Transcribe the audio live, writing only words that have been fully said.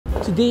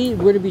Today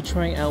we're going to be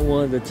trying out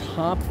one of the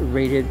top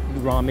rated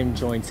ramen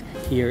joints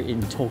here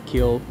in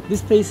Tokyo.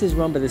 This place is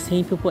run by the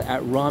same people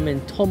at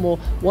Ramen Tomo,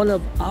 one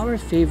of our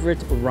favorite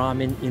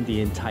ramen in the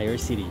entire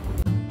city.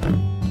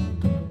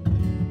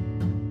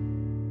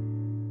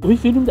 We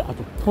filmed at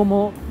the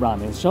Tomo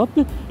ramen shop.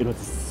 It was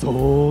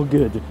so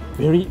good.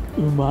 Very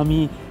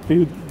umami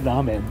filled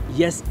ramen.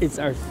 Yes, it's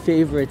our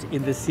favorite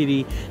in the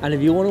city. And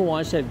if you want to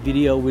watch that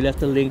video, we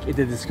left a link in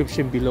the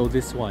description below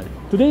this one.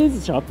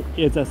 Today's shop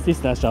is a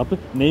sister shop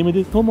named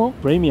Tomo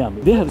Premium.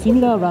 They have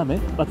similar ramen,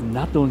 but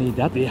not only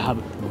that, they have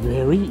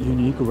very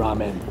unique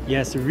ramen.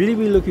 Yes,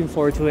 really looking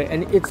forward to it.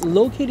 And it's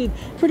located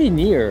pretty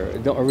near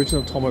the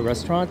original Tomo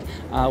restaurant.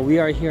 We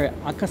are here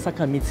at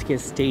Akasaka Mitsuke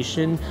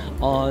Station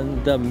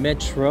on the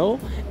metro,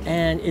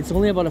 and it's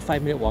only about a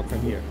 5-minute walk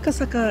from here.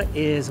 Akasaka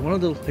is one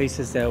of those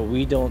places that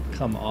we don't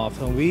come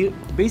often. We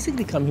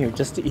basically come here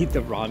just to eat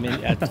the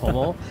ramen at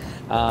Tomo.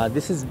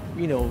 This is,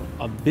 you know,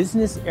 a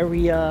business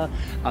area,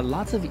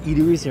 lots of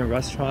eateries and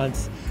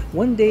restaurants.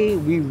 One day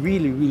we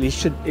really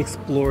should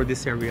explore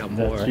this area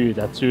more.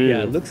 That's true.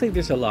 Yeah, it looks like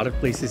there's a lot of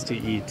places to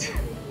eat.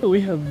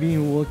 We have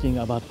been walking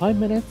about 5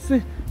 minutes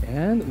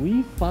and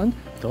we found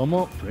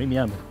Tomo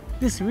Premium.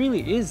 This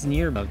really is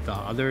near the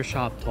other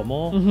shop,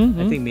 Tomo.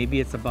 I think maybe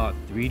it's about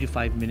 3 to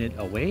 5 minutes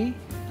away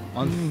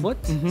on foot,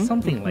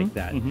 something like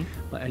that.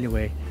 But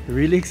anyway,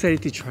 really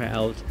excited to try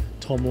out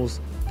Tomo's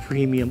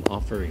premium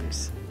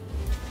offerings.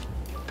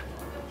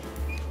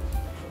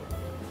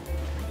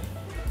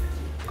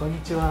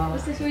 Konnichiwa.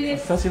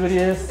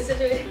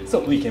 So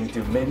we came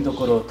to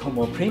Mendokoro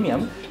Tomo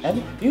Premium,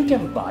 and you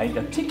can buy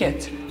the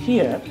ticket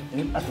here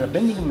at the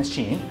vending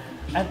machine.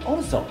 And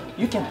also,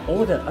 you can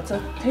order at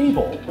a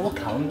table or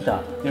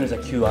counter. There is a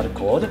QR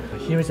code.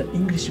 Here is an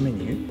English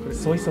menu,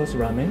 soy sauce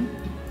ramen.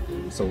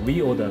 So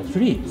we order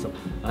 3. So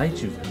I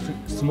choose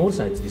small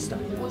size this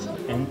time.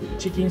 And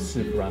chicken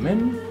soup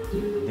ramen,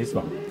 this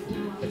one.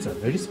 It's a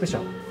very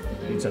special.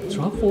 It's a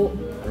truffle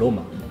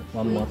aroma.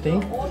 One more thing,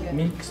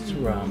 mixed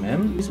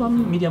ramen. This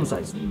one medium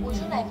size. Would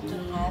you like to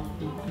have?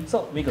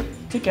 So we got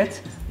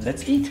ticket.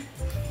 Let's eat.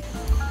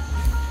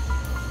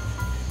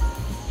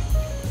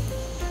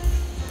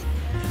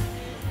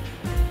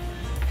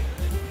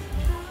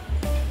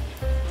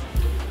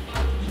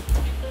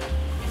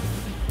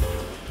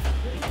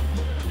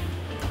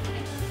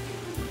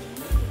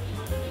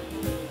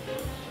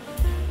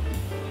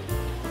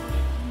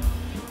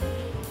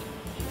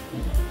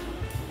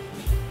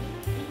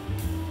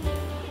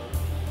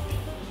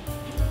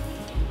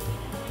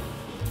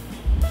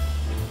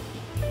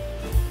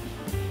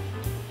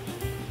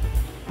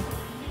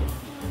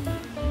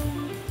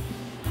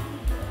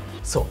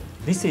 So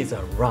this is a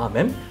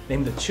ramen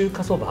named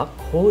Chuka Soba,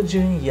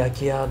 Hojun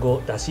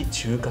Yakiago Dashi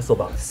Chuka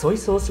Soba, soy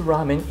sauce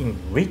ramen in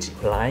rich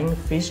flying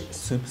fish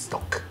soup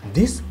stock.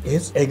 This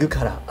is egg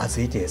color as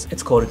it is.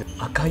 It's called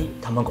Akai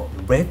Tamago,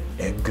 red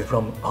egg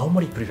from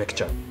Aomori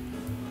Prefecture.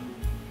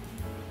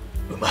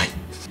 Umai.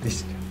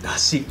 This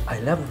dashi, I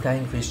love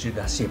flying fish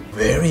dashi.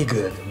 Very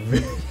good,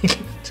 very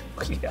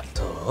good.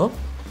 So,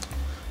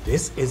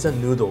 this is a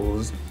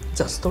noodles,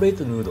 it's a straight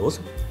noodles.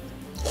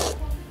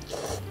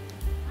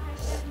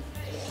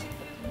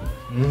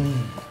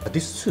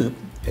 This soup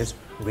is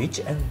rich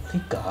and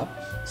thicker,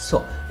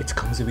 so it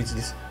comes with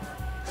this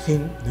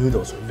thin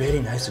noodles very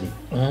nicely.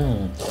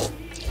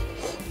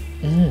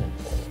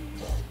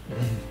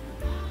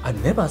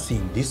 I've never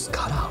seen this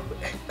color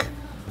of egg.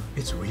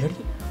 It's really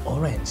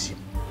orange.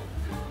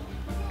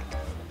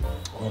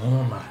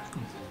 Oh my!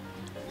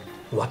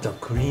 What a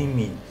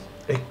creamy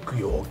egg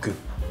yolk!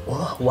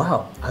 Oh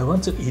wow! I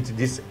want to eat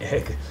this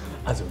egg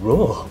as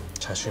raw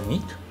chashu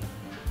meat.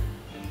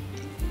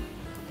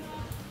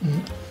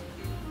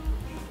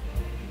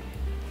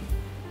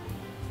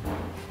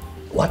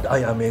 What I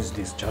amazed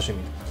this chashu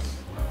meat.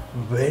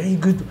 Very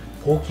good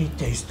porky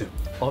taste.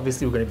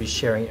 Obviously we're going to be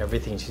sharing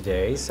everything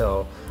today,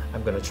 so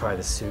I'm going to try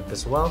the soup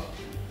as well.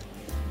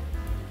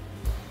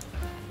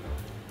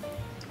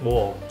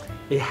 Whoa.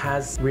 It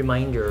has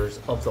reminders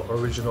of the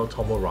original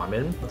Tomo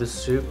ramen. The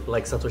soup,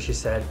 like Satoshi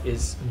said,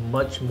 is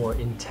much more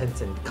intense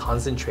and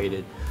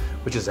concentrated,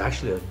 which is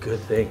actually a good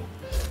thing.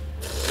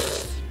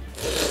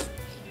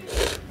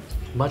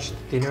 Much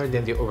thinner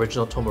than the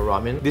original Tomo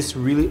ramen. This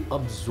really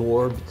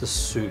absorbed the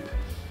soup.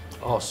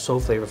 Oh, so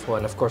flavorful.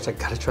 And of course, I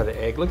gotta try the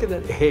egg. Look at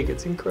that egg,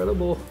 it's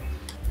incredible.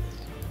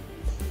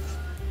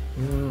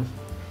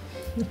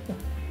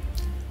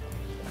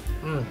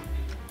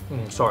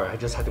 Sorry, I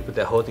just had to put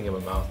that whole thing in my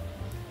mouth.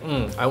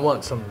 I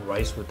want some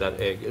rice with that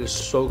egg. It's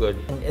so good.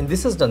 And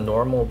this is the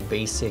normal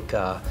basic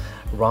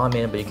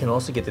ramen, but you can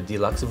also get the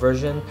deluxe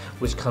version,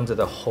 which comes with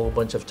a whole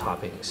bunch of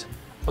toppings.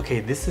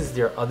 Okay, this is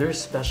their other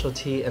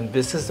specialty, and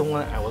this is the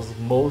one I was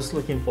most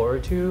looking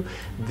forward to.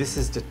 This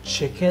is the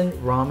chicken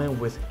ramen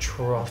with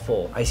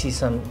truffle. I see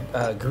some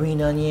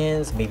green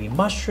onions, maybe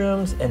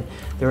mushrooms, and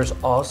there's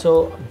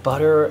also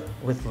butter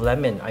with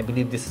lemon. I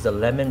believe this is a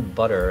lemon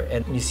butter,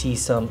 and you see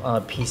some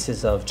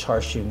pieces of char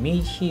siu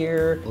meat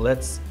here.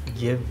 Let's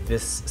give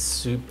this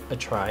soup a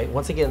try.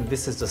 Once again,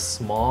 this is the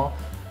small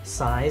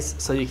size,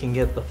 so you can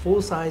get the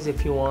full size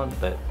if you want,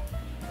 but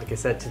Like I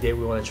said, today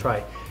we want to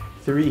try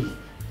 3.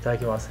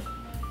 Itadakimasu.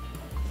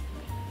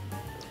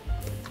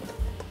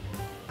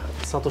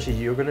 Satoshi,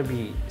 you're gonna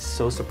be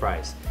so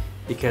surprised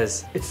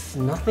because it's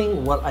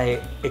nothing what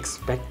I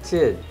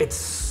expected. It's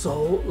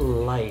so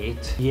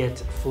light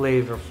yet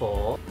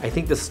flavorful. I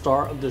think the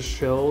star of the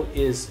show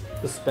is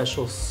the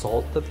special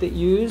salt that they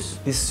use.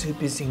 This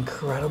soup is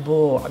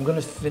incredible. I'm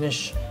gonna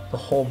finish the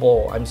whole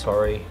bowl. I'm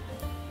sorry.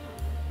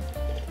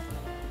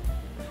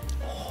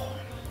 Oh,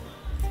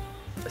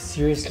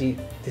 seriously,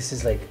 this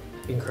is like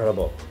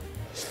incredible.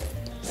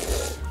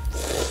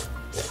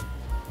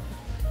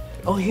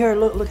 Oh, here,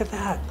 look at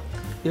that.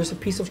 There's a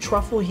piece of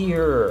truffle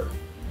here.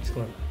 I'm just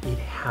gonna eat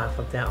half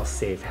of that. I'll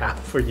save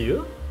half for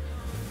you.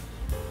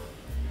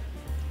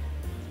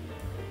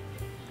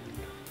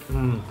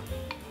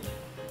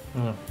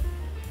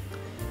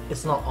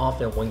 It's not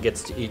often one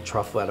gets to eat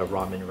truffle at a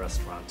ramen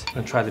restaurant. I'm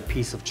gonna try the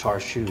piece of char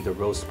siu, the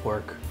roast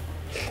pork.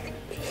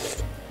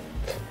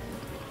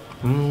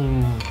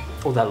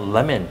 Oh, that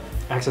lemon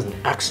acts as an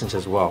accent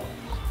as well.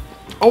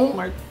 Oh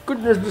my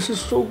goodness, this is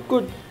so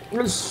good.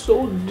 It's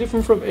so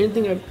different from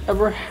anything I've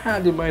ever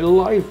had in my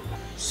life.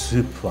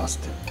 Soup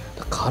first.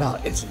 The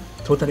color is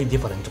totally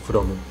different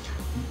from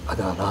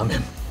other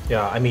ramen.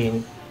 Yeah, I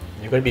mean,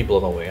 you're gonna be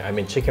blown away. I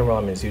mean, chicken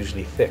ramen is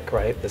usually thick,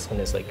 right? This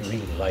one is like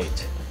really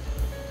light.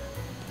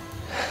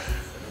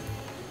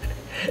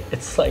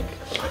 It's like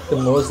the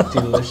most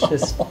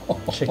delicious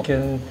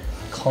chicken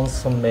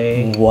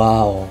consomme.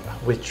 Wow.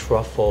 With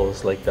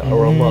truffles, like the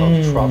aroma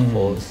of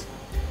truffles.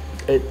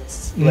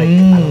 It's like,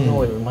 I don't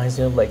know, it reminds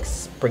me of like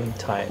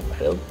springtime.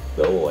 I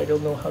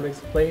don't know how to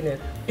explain it.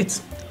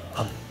 It's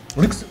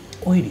looks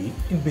oily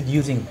with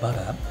using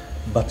butter,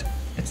 but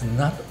it's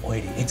not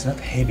oily, it's not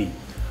heavy.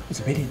 It's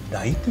very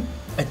light.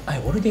 And I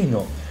already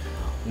know,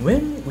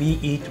 when we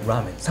eat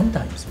ramen,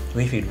 sometimes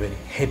we feel very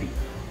heavy,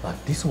 but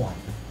this one,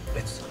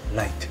 it's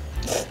light.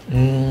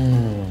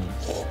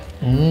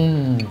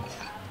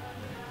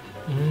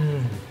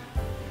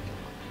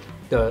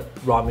 The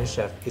ramen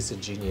chef is a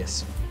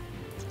genius.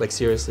 Like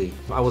seriously,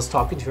 I was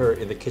talking to her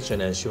in the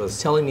kitchen and she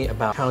was telling me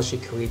about how she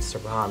creates the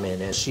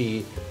ramen, and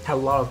she had a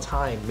lot of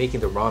time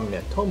making the ramen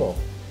at Tomo.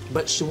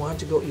 But she wanted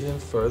to go even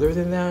further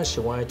than that. She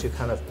wanted to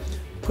kind of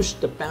push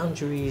the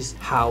boundaries,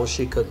 how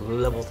she could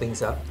level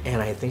things up.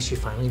 And I think she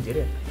finally did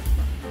it.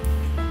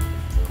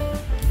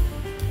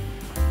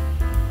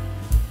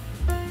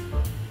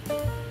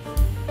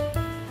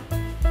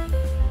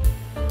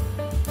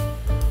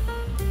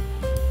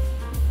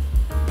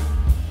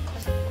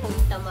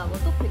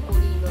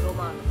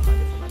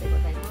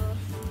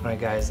 Alright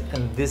guys,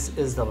 and this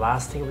is the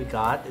last thing we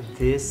got.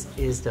 This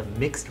is the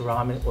mixed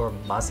ramen or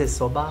maze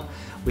soba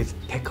with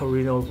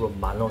pecorino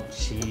romano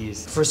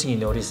cheese. First thing you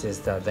notice is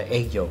the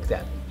egg yolk,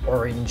 that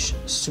orange,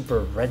 super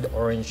red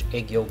orange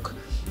egg yolk.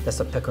 That's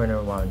the pecorino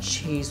romano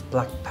cheese,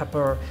 black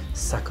pepper,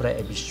 sakura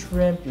ebi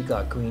shrimp. You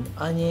got green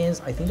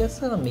onions. I think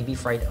that's maybe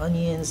fried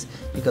onions.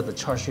 You got the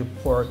char siu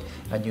pork,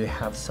 and you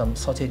have some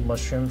sauteed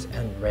mushrooms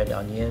and red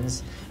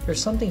onions.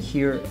 There's something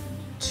here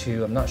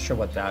too, I'm not sure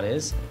what that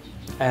is.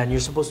 And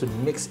you're supposed to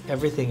mix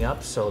everything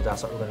up, so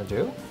that's what we're gonna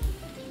do.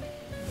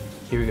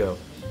 Here we go.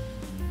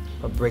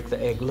 I'll break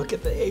the egg. Look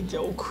at the egg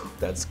yolk.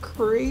 That's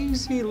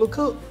crazy. Look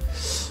how,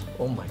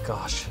 oh my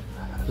gosh.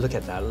 Look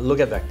at that. Look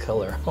at that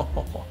color.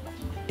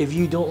 If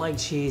you don't like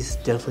cheese,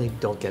 definitely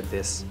don't get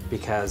this,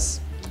 because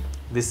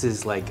this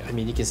is like, I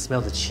mean, you can smell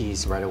the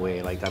cheese right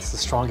away. Like that's the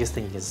strongest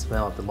thing you can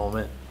smell at the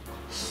moment.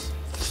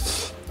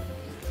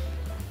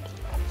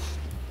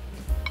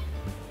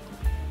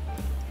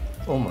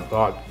 Oh my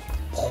God.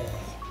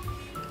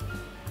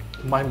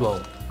 Mind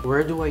blown.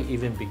 Where do I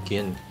even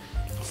begin?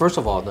 First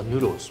of all, the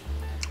noodles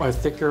are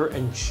thicker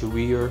and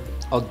chewier,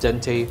 al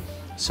dente.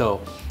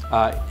 So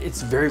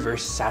it's very, very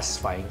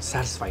satisfying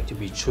to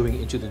be chewing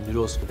into the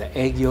noodles. The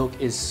egg yolk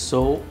is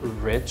so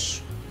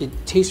rich. It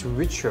tastes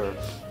richer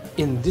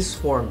in this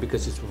form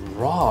because it's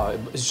raw.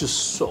 It's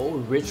just so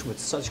rich with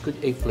such good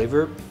egg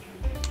flavor.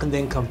 And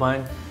then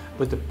combined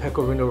with the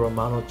pecorino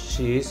romano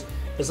cheese,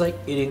 it's like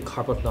eating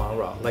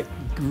carbonara, like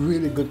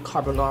really good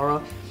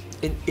carbonara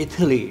in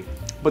Italy.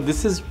 But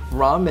this is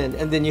ramen,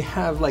 and then you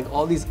have like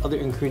all these other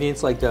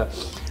ingredients like the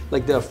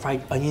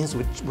fried onions,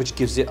 which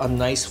gives it a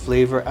nice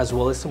flavor as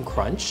well as some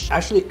crunch.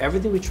 Actually,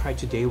 everything we tried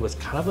today was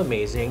kind of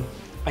amazing.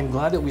 I'm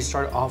glad that we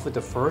started off with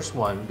the first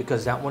one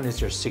because that one is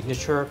your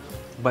signature,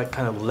 but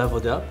kind of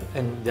leveled up,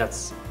 and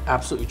that's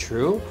absolutely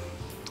true.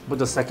 But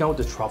the second one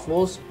with the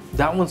truffles,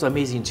 that one's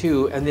amazing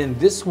too. And then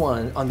this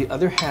one, on the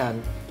other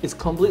hand, is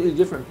completely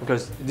different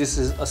because this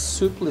is a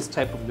soupless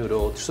type of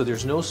noodle, so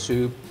there's no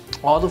soup.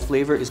 All the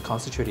flavor is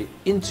concentrated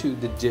into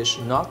the dish,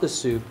 not the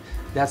soup.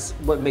 That's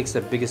what makes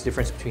the biggest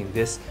difference between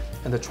this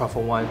and the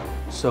truffle one.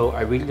 So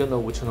I really don't know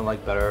which one I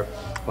like better.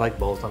 I like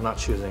both, I'm not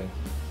choosing.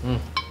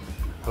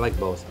 I like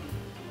both.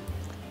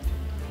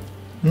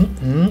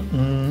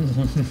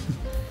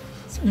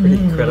 It's pretty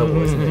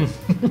incredible, isn't it?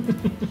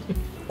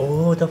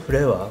 All the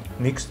flavor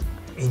mixed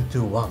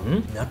into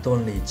one. Not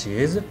only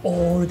cheese,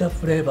 all the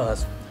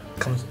flavors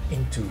comes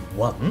into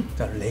one.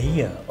 The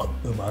layer of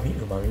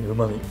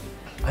umami.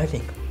 I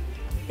think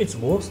it's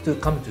worth to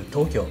come to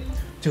Tokyo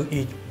to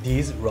eat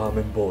these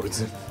ramen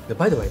bowls.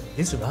 By the way,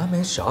 this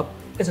ramen shop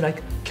is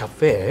like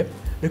cafe.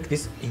 Look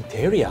this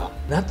interior.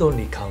 Not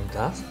only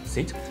counter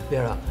seat,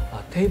 there are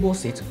table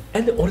seats,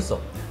 and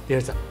also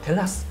there's a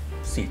terrace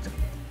seat.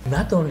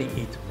 Not only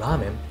eat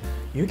ramen,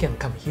 you can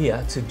come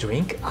here to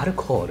drink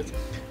alcohol.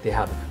 They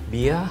have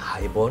beer,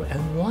 highball,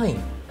 and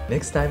wine.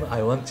 Next time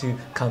I want to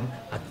come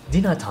at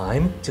dinner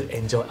time to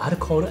enjoy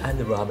alcohol and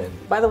ramen.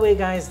 By the way,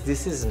 guys,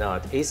 this is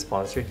not a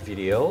sponsored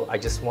video. I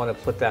just want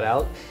to put that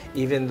out.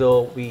 Even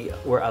though we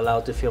were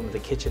allowed to film in the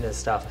kitchen and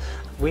stuff,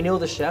 we know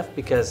the chef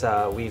because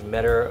we've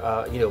met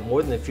her,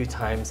 more than a few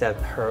times at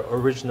her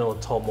original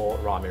Tomo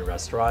Ramen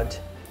restaurant.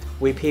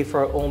 We pay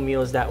for our own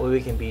meals, that way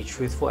we can be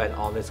truthful and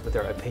honest with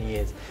our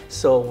opinions.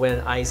 So when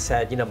I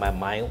said, my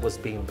mind was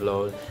being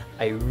blown,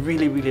 I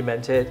really, really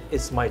meant it.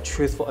 It's my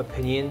truthful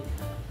opinion.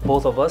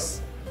 Both of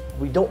us,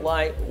 we don't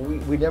lie,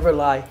 we never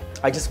lie.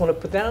 I just want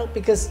to put that out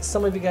because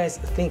some of you guys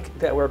think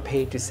that we're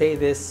paid to say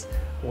this.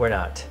 We're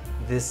not.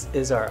 This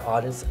is our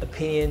honest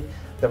opinion.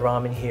 The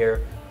ramen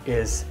here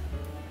is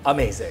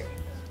amazing.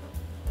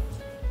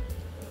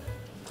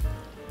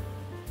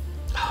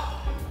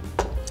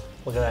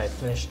 Look at that, I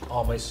finished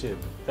all my soup.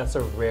 That's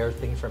a rare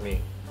thing for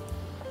me.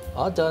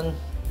 All done,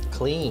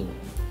 clean.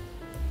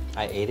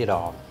 I ate it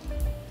all.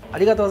 あ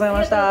りがとうござい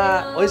まし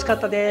た。美味しかっ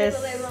たです。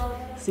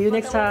See you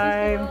next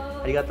time.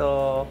 ありが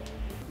と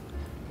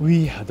う。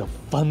 We had a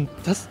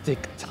fantastic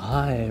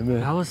time.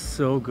 That was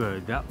so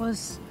good. That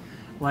was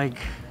like,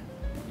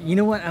 you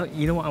know what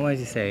I wanted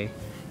to say?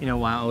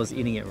 While I was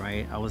eating it,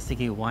 right? I was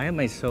thinking, why am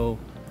I so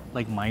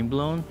mind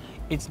blown?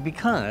 It's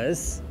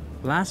because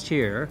last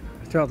year,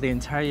 throughout the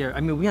entire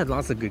year, we had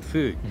lots of good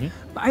food.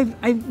 But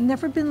I've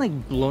never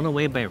been blown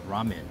away by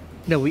ramen.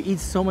 We eat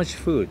so much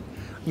food,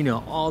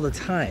 all the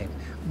time.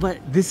 But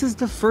this is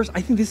the first,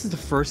 I think this is the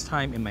first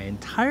time in my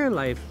entire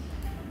life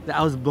that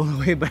I was blown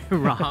away by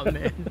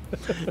ramen.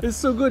 It's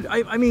so good.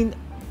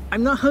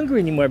 I'm not hungry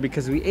anymore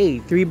because we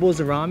ate 3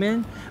 bowls of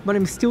ramen, but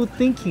I'm still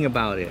thinking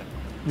about it.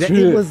 That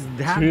it was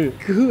that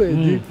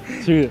good.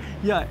 True.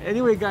 Yeah,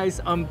 anyway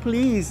guys,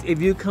 please, if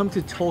you come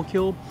to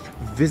Tokyo,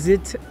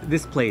 visit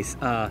this place,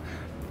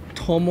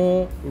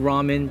 Tomo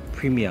Ramen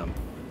Premium.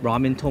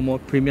 Ramen Tomo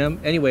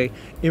Premium. Anyway,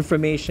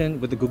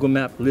 information with the Google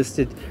map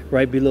listed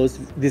right below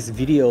this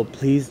video.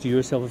 Please do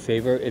yourself a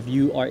favor. If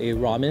you are a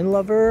ramen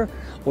lover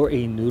or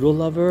a noodle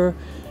lover,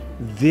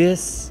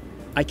 this,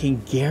 I can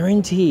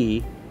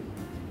guarantee,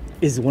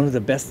 is one of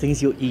the best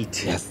things you'll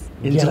eat. Yes.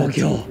 In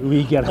Tokyo.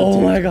 We get Oh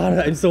my god,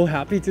 I'm so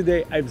happy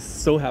today. I'm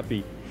so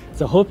happy.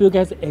 So hope you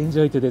guys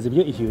enjoyed today's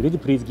video. If you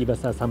did, please give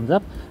us a thumbs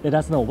up. Let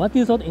us know what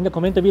you thought in the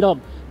comment below.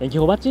 Thank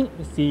you for watching.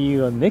 See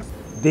you on next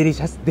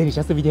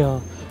delicious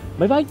video.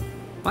 Bye bye.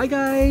 Bye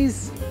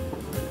guys.